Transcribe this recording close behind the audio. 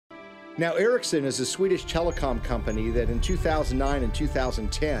Now, Ericsson is a Swedish telecom company that in 2009 and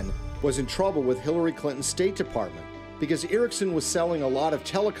 2010 was in trouble with Hillary Clinton's State Department because Ericsson was selling a lot of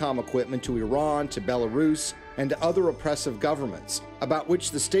telecom equipment to Iran, to Belarus, and to other oppressive governments, about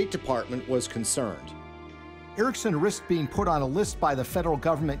which the State Department was concerned. Ericsson risked being put on a list by the federal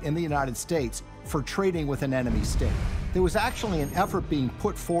government in the United States for trading with an enemy state. There was actually an effort being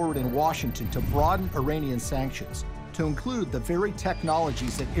put forward in Washington to broaden Iranian sanctions to include the very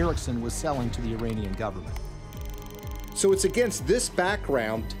technologies that Ericsson was selling to the Iranian government. So it's against this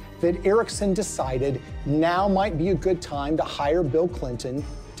background that Ericsson decided now might be a good time to hire Bill Clinton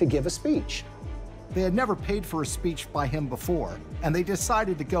to give a speech. They had never paid for a speech by him before, and they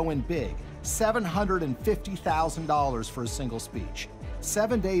decided to go in big, $750,000 for a single speech.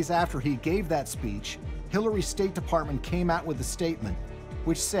 7 days after he gave that speech, Hillary's State Department came out with a statement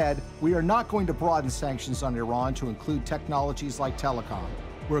which said, "We are not going to broaden sanctions on Iran to include technologies like telecom.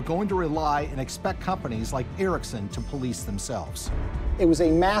 We're going to rely and expect companies like Ericsson to police themselves." It was a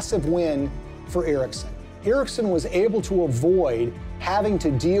massive win for Ericsson. Ericsson was able to avoid having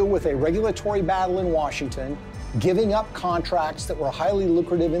to deal with a regulatory battle in Washington, giving up contracts that were highly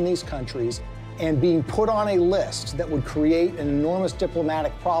lucrative in these countries, and being put on a list that would create an enormous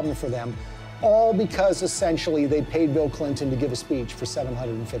diplomatic problem for them, all because essentially they paid Bill Clinton to give a speech for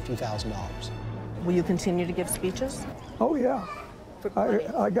 $750,000. Will you continue to give speeches? Oh, yeah.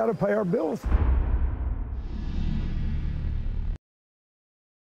 I got to pay our bills.